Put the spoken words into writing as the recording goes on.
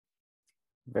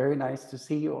Very nice to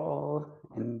see you all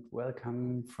and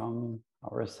welcome from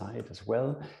our side as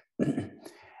well. Good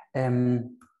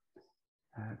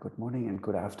morning and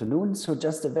good afternoon. So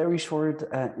just a very short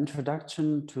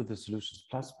introduction to the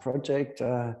SOLUTIONSplus project.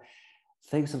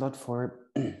 Thanks a lot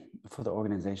for the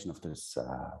organization of this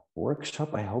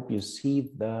workshop. I hope you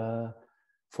see the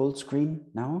full screen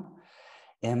now.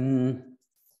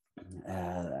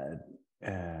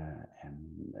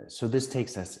 So this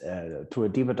takes us to a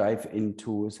deeper dive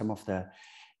into some of the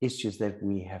issues that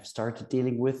we have started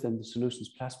dealing with in the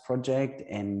SOLUTIONSplus project,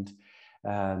 and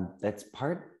that's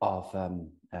part of a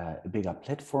bigger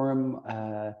platform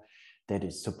that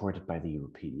is supported by the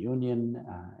European Union.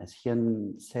 As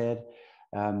Nhận said,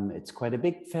 it's quite a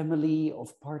big family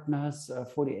of partners,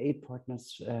 48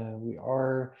 partners. We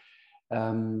are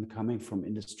coming from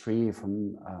industry,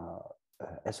 from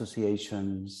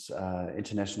associations,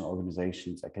 international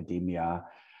organizations, academia,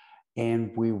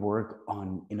 and we work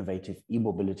on innovative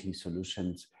e-mobility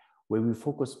solutions where we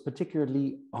focus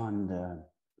particularly on the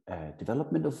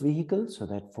development of vehicles. So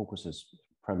that focuses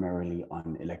primarily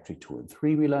on electric 2- and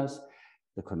 3-wheelers,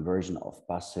 the conversion of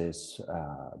buses,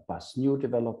 bus new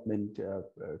development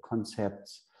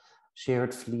concepts,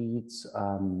 shared fleets,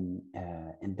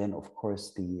 and then of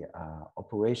course the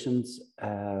operations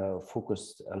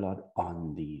focused a lot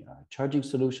on the charging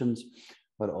solutions,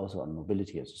 but also on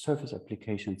mobility as a service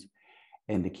applications.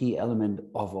 And the key element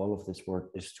of all of this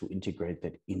work is to integrate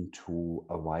that into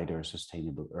a wider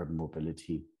sustainable urban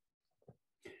mobility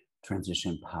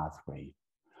transition pathway.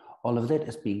 All of that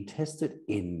is being tested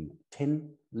in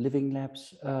 10 living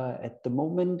labs at the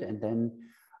moment, and then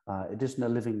additional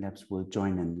living labs will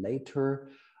join in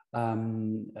later.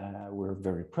 We're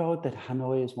very proud that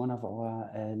Hanoi is one of our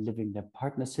living lab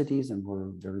partner cities, and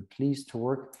we're very pleased to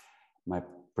work. My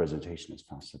presentation is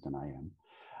faster than I am.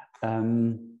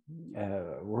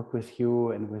 Work with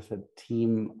you and with a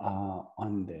team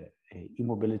on the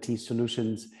e-mobility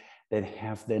solutions that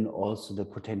have then also the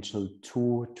potential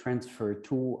to transfer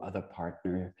to other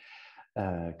partner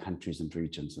countries and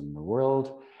regions in the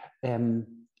world.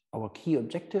 Our key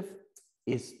objective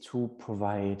is to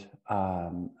provide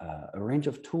a range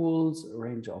of tools, a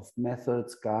range of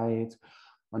methods, guides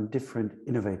on different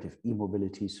innovative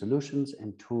e-mobility solutions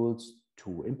and tools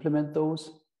to implement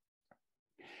those,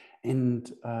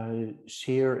 and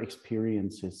share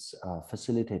experiences,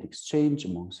 facilitate exchange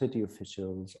among city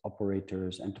officials,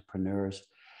 operators, entrepreneurs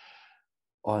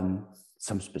on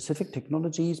some specific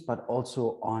technologies, but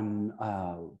also on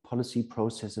policy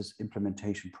processes,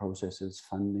 implementation processes,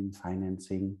 funding,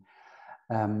 financing.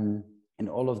 And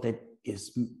all of that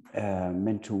is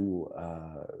meant to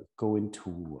go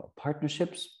into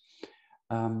partnerships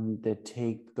that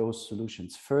take those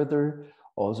solutions further,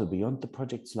 also beyond the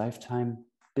project's lifetime,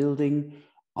 building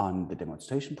on the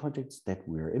demonstration projects that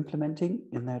we're implementing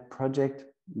in that project,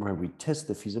 where we test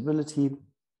the feasibility,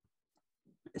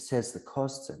 assess the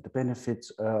costs and the benefits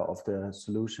of the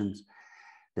solutions,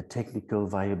 the technical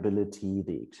viability,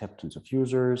 the acceptance of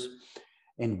users,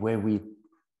 and where we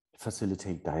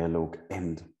facilitate dialogue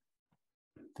and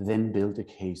then build a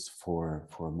case for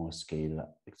a more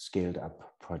scaled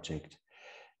up project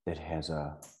that has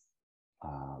a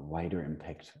wider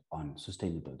impact on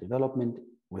sustainable development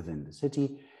within the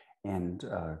city and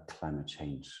climate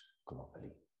change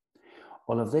globally.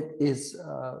 All of that is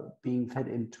being fed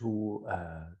into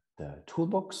the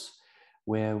toolbox,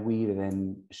 where we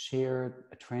then share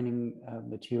a training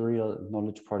material,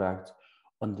 knowledge product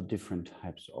on the different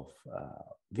types of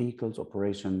vehicles,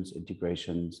 operations,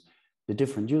 integrations, the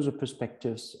different user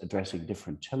perspectives, addressing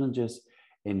different challenges,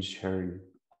 and sharing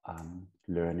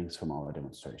learnings from our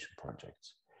demonstration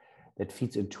projects. That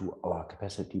feeds into our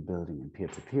capacity building and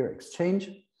peer-to-peer exchange,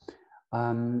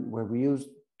 where we use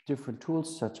different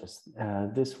tools such as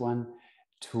this one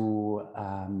to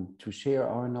share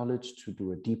our knowledge, to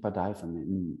do a deeper dive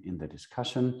in the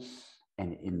discussion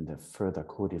and in the further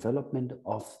co-development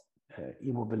of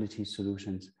e-mobility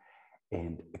solutions.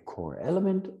 And a core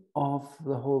element of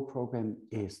the whole program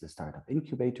is the Startup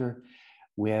Incubator,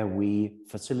 where we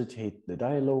facilitate the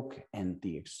dialogue and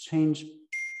the exchange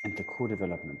and the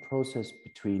co-development process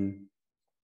between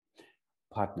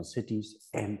partner cities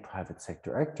and private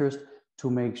sector actors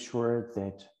to make sure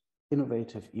that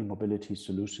innovative e-mobility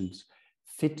solutions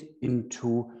fit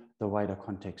into the wider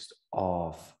context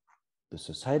of the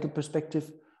societal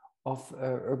perspective of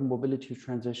urban mobility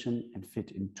transition and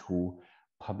fit into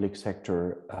public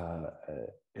sector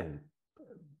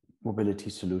mobility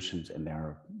solutions, and they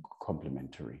are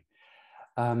complementary.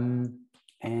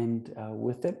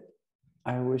 With that,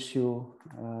 I wish you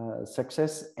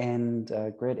success and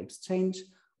great exchange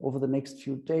over the next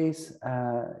few days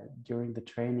during the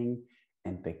training,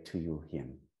 and back to you,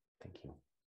 Hien.